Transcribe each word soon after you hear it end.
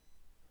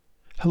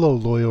Hello,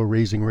 loyal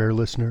Raising Rare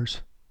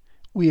listeners.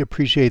 We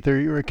appreciate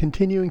that you are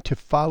continuing to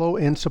follow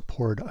and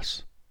support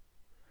us.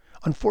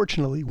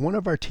 Unfortunately, one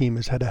of our team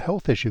has had a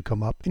health issue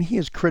come up, and he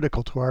is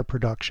critical to our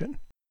production.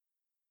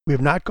 We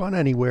have not gone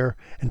anywhere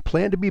and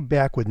plan to be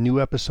back with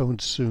new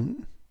episodes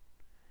soon.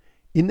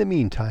 In the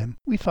meantime,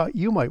 we thought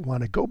you might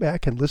want to go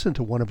back and listen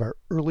to one of our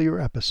earlier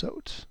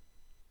episodes.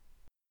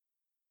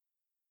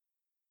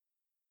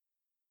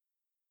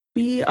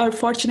 We are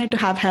fortunate to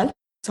have help,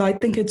 so I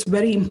think it's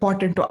very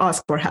important to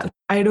ask for help.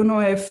 I don't know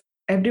if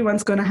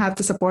everyone's going to have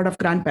the support of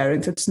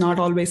grandparents. It's not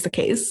always the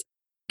case.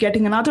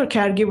 Getting another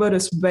caregiver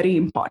is very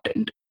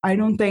important. I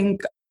don't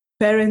think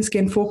parents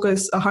can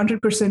focus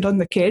 100% on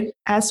the kid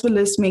as well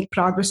as make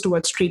progress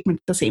towards treatment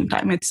at the same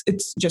time.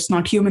 It's just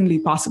not humanly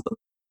possible.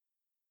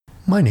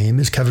 My name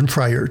is Kevin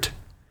Fryert.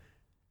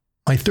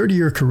 My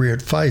 30-year career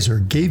at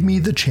Pfizer gave me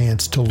the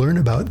chance to learn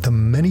about the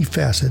many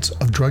facets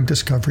of drug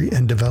discovery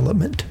and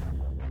development.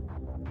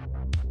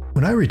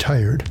 When I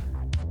retired,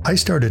 I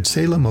started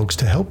Salem Oaks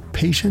to help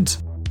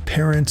patients,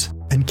 parents,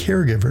 and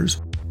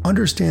caregivers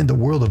understand the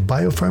world of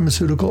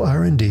biopharmaceutical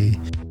R&D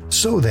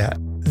so that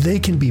they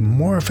can be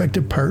more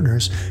effective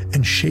partners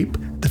and shape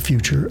the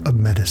future of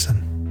medicine.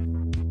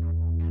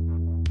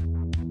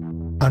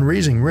 On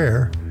Raising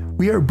Rare,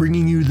 we are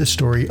bringing you the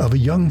story of a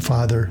young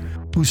father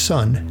whose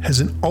son has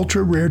an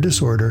ultra-rare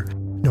disorder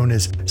known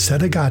as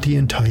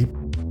Sedagatian type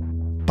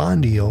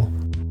spondyl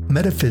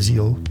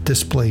metaphyseal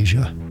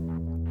dysplasia,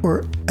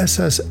 or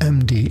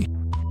SSMD.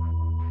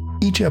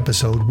 Each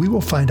episode, we will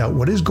find out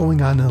what is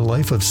going on in the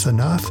life of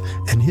Sanath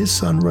and his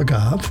son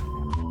Raghav.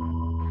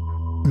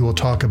 We will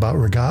talk about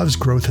Raghav's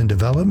growth and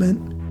development,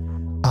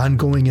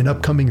 ongoing and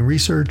upcoming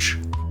research,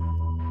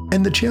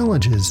 and the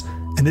challenges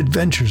and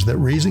adventures that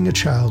raising a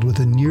child with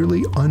a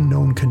nearly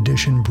unknown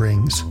condition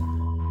brings.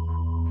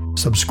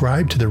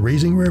 Subscribe to the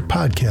Raising Rare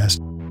podcast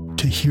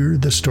to hear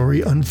the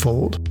story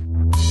unfold.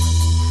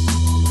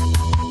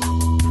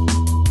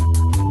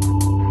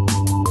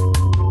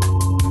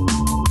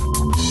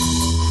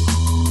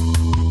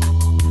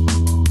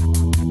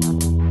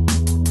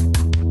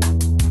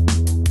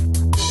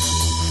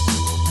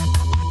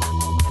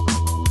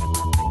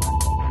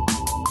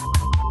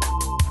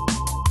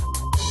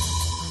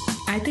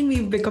 I think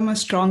we've become a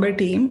stronger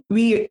team.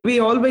 We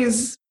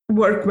always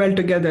work well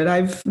together.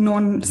 I've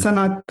known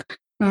Sanath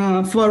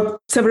for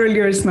several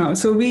years now,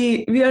 so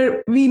we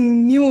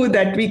knew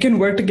that we can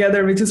work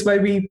together, which is why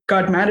we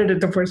got married in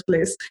the first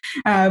place.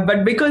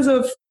 But because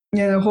of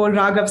the whole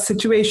Raghav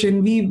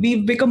situation,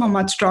 we've become a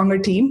much stronger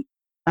team.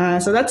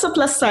 So that's a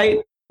plus side.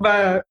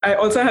 But I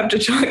also have to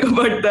talk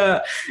about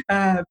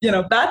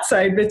the bad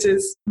side, which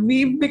is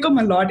we've become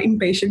a lot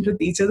impatient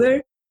with each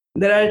other.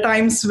 There are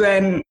times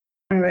when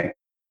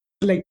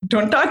like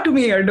don't talk to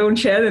me or don't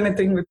share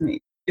anything with me,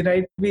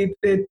 right?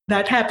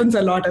 That happens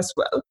a lot as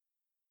well.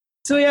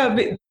 So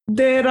yeah,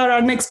 there are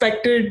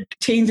unexpected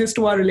changes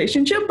to our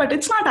relationship, but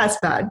it's not as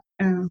bad.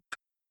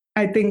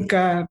 I think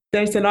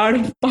there's a lot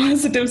of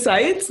positive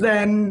sides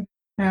than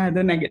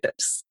the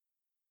negatives.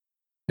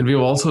 And we've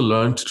also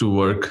learned to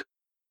work.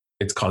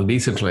 It's called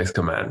decentralized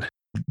command.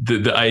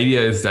 The idea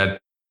is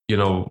that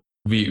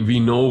we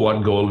know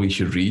what goal we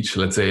should reach.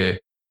 Let's say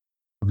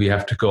we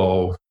have to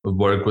go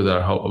work with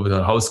our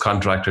house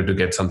contractor to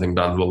get something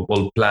done.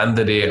 We'll plan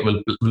the day.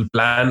 We'll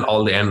plan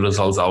all the end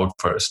results out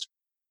first,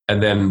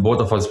 and then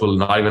both of us will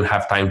not even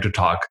have time to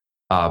talk.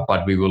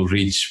 But we will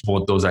reach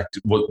both those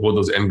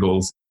end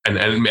goals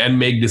and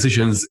make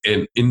decisions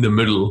in the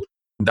middle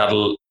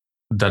that'll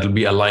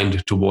be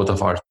aligned to both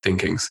of our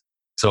thinkings.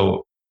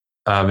 So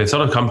we've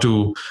sort of come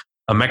to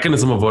a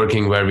mechanism of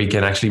working where we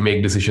can actually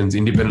make decisions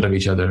independent of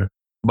each other,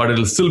 but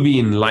it'll still be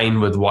in line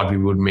with what we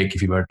would make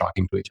if we were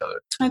talking to each other.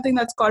 I think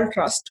that's called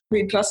trust.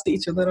 We trust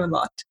each other a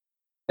lot.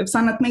 If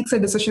Sanath makes a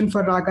decision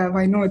for Raghav,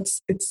 I know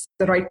it's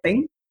the right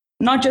thing.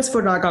 Not just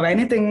for Raghav,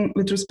 anything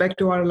with respect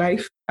to our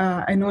life,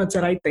 I know it's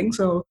the right thing.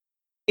 So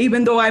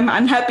even though I'm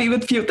unhappy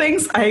with few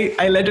things,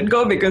 I let it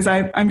go because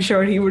I'm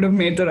sure he would have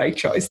made the right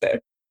choice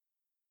there.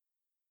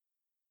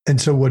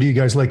 And so what do you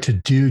guys like to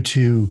do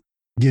to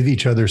give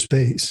each other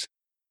space?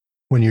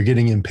 When you're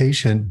getting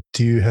impatient,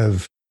 do you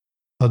have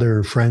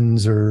other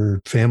friends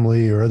or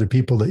family or other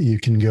people that you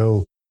can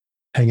go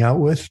hang out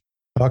with,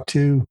 talk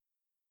to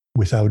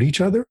without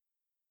each other?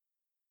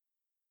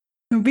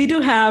 We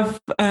do have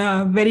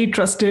a very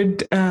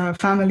trusted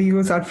family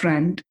who's our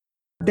friend.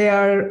 They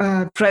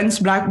are friends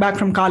back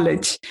from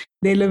college.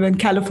 They live in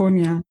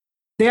California.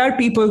 They are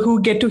people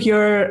who get to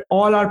hear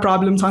all our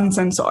problems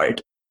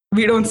uncensored.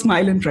 We don't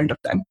smile in front of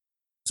them.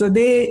 So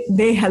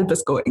they help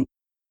us going.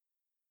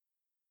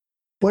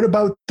 What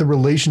about the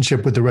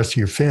relationship with the rest of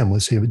your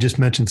family? So you just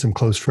mentioned some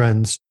close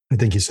friends. I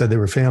think you said they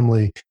were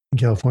family in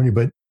California,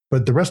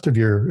 but the rest of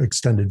your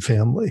extended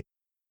family,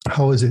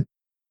 how has it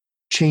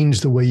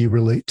changed the way you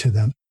relate to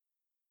them?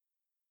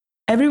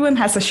 Everyone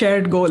has a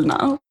shared goal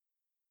now.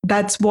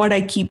 That's what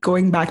I keep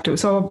going back to.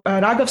 So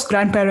Raghav's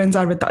grandparents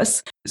are with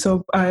us.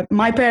 So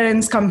my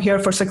parents come here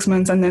for 6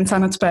 months and then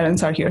Sanath's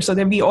parents are here. So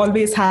that we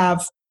always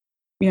have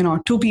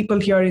two people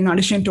here in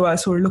addition to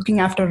us who are looking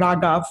after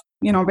Raghav.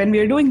 When we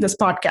are doing this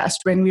podcast,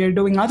 when we are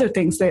doing other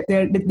things,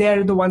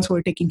 they're the ones who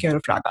are taking care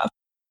of Raghav.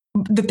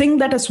 The thing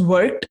that has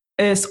worked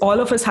is all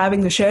of us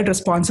having the shared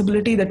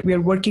responsibility that we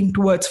are working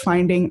towards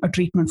finding a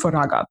treatment for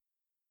Raghav.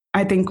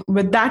 I think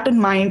with that in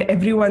mind,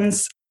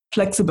 everyone's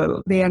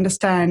flexible. They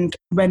understand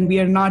when we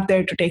are not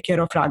there to take care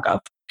of Raghav.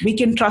 We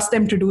can trust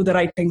them to do the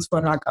right things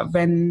for Raghav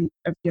when,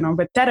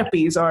 with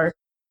therapies or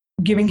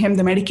giving him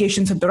the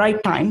medications at the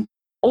right time.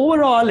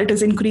 Overall, it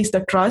has increased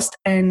the trust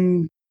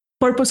and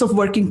purpose of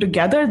working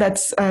together.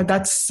 That's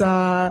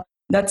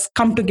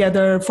come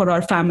together for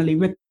our family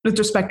with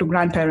respect to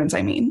grandparents.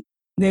 I mean,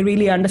 they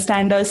really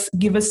understand us,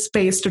 give us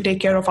space to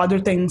take care of other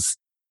things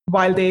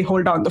while they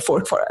hold down the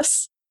fort for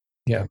us.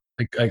 Yeah,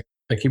 I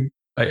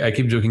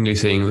keep jokingly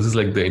saying this is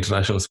like the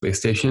International Space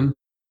Station,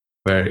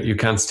 where you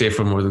can't stay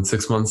for more than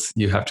 6 months.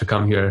 You have to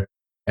come here,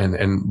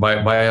 and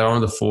by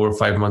around the 4 or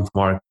 5 month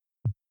mark,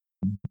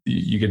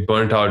 you get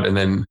burnt out, and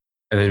then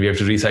we have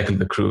to recycle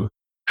the crew.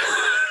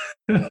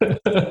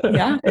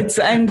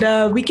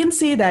 Yeah, we can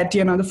see that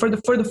for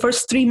the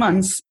first 3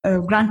 months,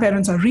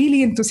 grandparents are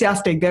really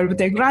enthusiastic. They're with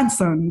their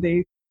grandson.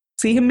 They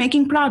see him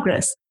making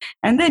progress,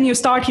 and then you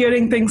start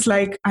hearing things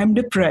like, "I'm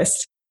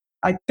depressed.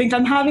 I think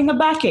I'm having a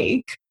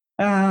backache.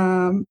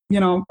 I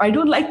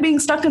don't like being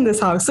stuck in this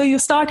house." So you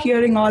start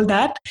hearing all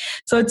that.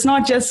 So it's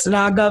not just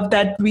Raghav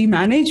that we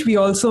manage. We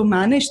also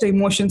manage the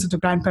emotions of the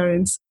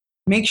grandparents,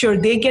 make sure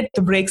they get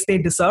the breaks they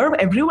deserve.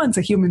 Everyone's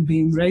a human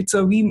being, right?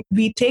 So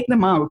we take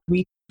them out.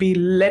 We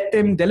let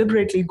them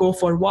deliberately go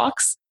for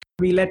walks.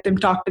 We let them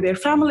talk to their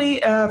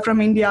family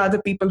from India,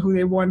 the people who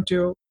they want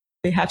to.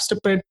 They have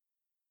stupid,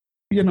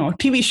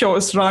 TV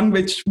shows run,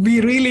 which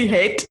we really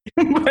hate.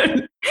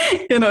 But,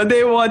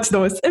 they watch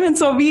those. And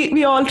so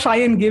we all try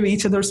and give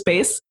each other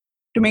space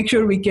to make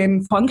sure we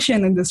can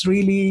function in this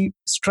really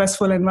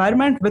stressful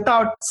environment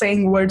without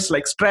saying words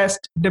like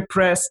stressed,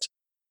 depressed,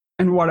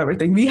 and whatever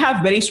thing. We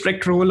have very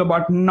strict rule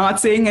about not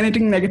saying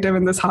anything negative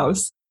in this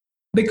house.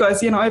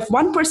 Because, if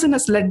one person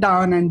is let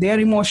down and they're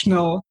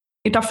emotional,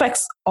 it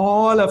affects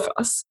all of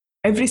us,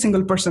 every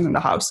single person in the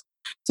house.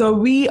 So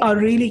we are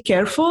really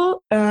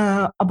careful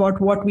about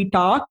what we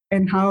talk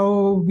and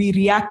how we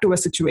react to a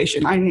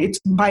situation. And it's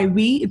by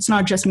we, it's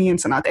not just me and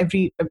Sanat,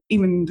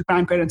 even the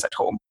grandparents at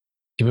home.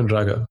 Even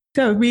Raghav.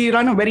 So we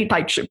run a very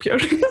tight ship here.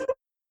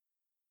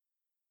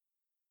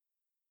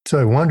 So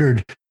I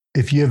wondered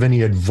if you have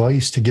any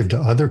advice to give to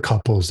other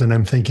couples. And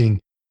I'm thinking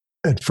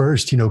at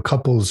first,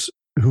 couples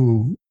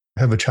who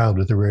have a child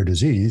with a rare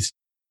disease,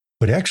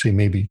 but actually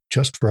maybe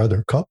just for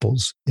other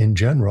couples in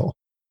general.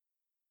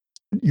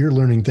 You're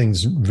learning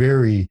things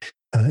very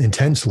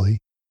intensely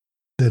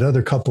that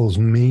other couples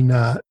may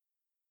not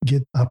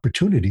get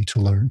opportunity to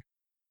learn.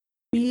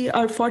 We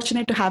are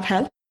fortunate to have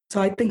help.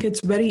 So I think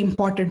it's very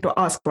important to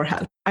ask for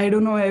help. I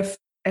don't know if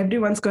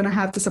everyone's going to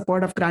have the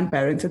support of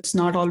grandparents. It's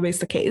not always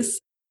the case.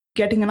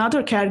 Getting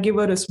another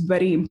caregiver is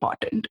very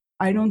important.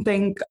 I don't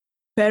think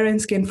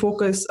parents can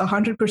focus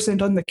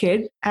 100% on the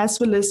kid as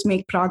well as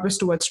make progress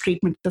towards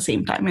treatment at the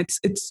same time.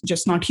 It's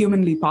just not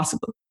humanly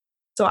possible.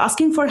 So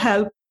asking for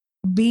help,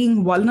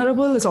 being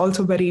vulnerable is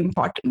also very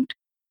important.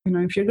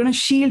 If you're going to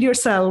shield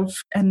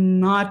yourself and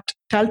not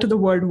tell to the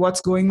world what's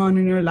going on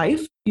in your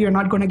life, you're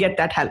not going to get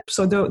that help.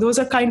 So those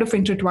are kind of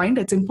intertwined.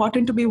 It's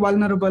important to be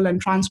vulnerable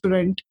and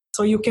transparent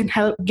so you can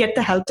get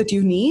the help that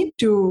you need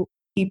to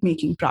keep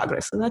making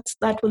progress. So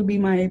that will be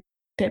my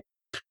tip.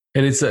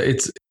 And it's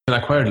an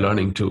acquired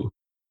learning too.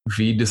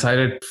 We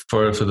decided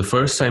for the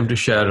first time to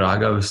share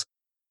Raghav's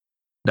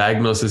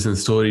diagnosis and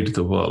story to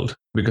the world,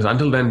 because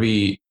until then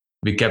we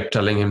kept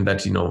telling him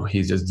that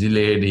he's just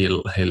delayed,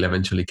 he'll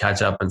eventually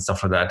catch up and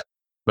stuff like that.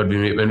 But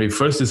when we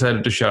first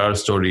decided to share our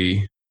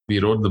story, we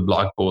wrote the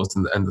blog post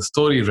and the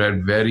story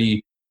read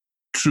very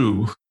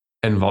true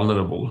and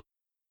vulnerable.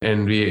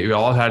 And we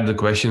all had the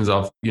questions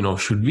of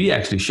should we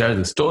actually share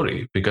the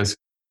story? Because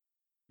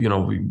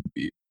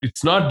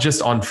it's not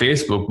just on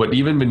Facebook, but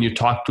even when you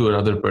talk to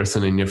another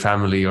person in your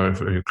family or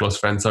your close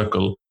friend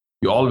circle,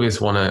 you always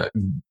want to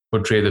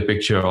portray the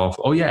picture of,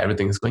 oh yeah,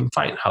 everything is going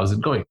fine. How's it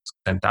going? It's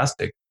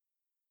fantastic.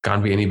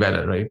 Can't be any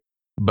better, right?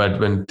 But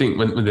when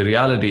the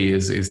reality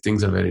is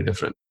things are very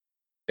different.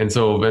 And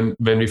so when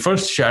we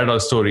first shared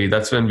our story,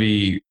 that's when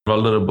we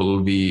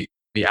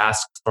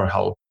asked for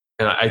help.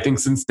 And I think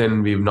since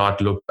then we've not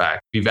looked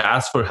back. We've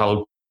asked for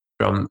help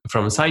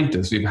from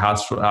scientists. We've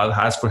asked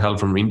for help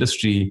from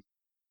industry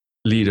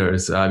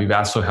leaders. We've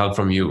asked for help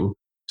from you.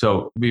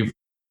 So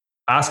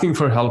asking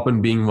for help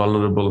and being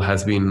vulnerable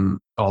has been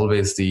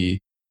always the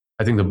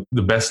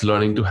best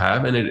learning to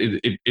have. And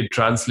it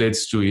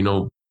translates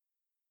to,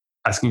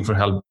 asking for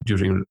help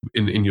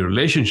in your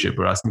relationship,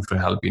 or asking for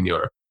help in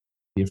your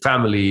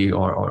family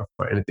or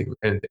anything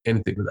like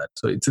that.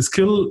 So it's a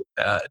skill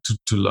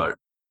to learn.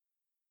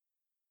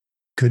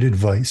 Good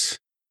advice.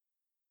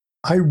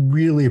 I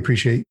really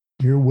appreciate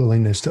your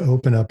willingness to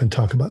open up and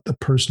talk about the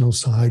personal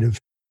side of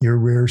your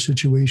rare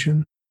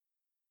situation.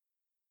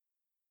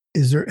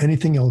 Is there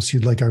anything else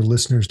you'd like our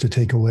listeners to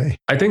take away?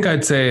 I think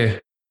I'd say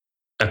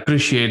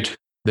appreciate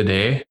the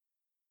day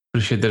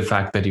appreciate the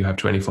fact that you have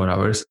 24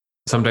 hours.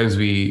 Sometimes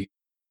we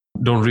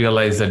don't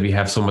realize that we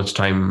have so much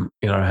time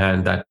in our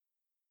hand that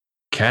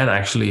can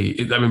actually,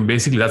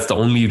 basically that's the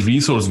only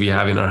resource we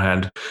have in our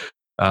hand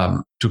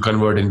to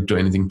convert into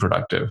anything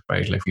productive,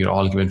 right? Like we're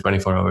all given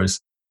 24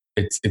 hours.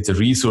 It's a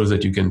resource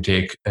that you can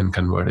take and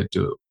convert it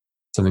to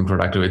something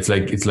productive.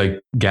 It's like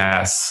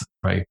gas,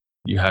 right?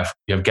 You have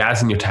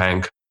gas in your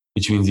tank,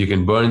 which means you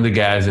can burn the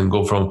gas and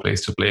go from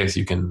place to place.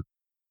 You can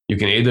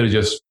either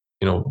just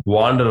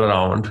wander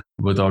around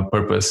without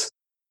purpose,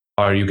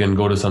 or you can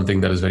go to something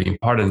that is very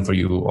important for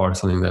you or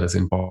something that is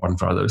important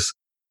for others.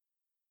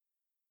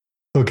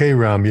 Okay,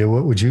 Ramya,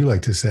 what would you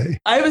like to say?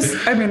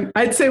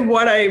 I'd say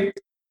what I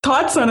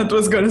thought Sanath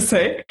was going to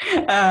say.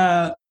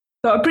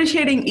 So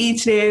appreciating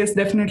each day is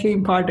definitely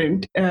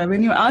important.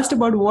 When you asked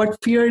about what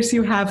fears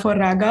you have for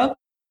Raghav,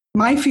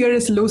 my fear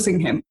is losing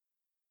him.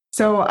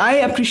 So I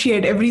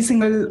appreciate every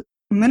single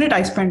minute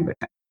I spend with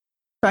him.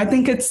 So I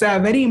think it's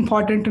very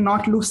important to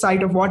not lose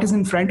sight of what is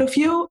in front of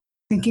you,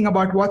 thinking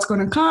about what's going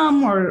to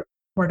come or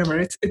whatever.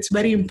 It's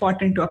very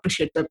important to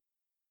appreciate the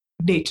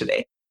day to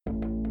day.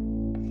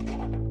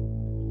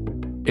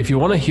 If you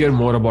want to hear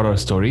more about our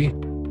story,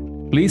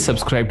 please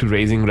subscribe to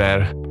Raising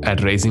Rare at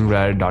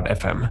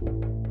raisingrare.fm.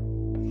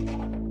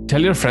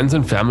 Tell your friends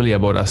and family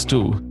about us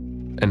too,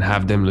 and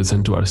have them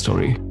listen to our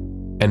story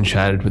and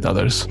share it with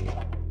others.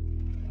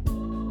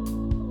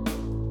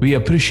 We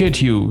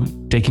appreciate you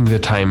taking the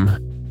time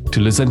to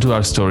listen to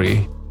our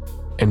story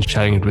and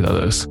sharing it with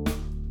others.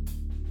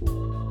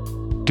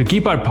 To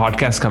keep our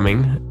podcast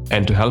coming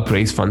and to help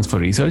raise funds for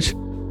research,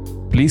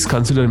 please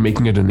consider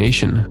making a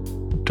donation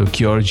to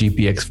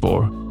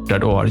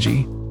curegpx4.org.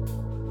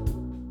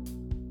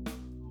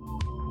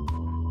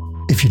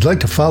 If you'd like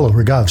to follow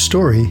Raghav's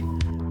story,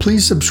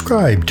 please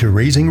subscribe to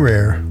Raising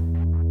Rare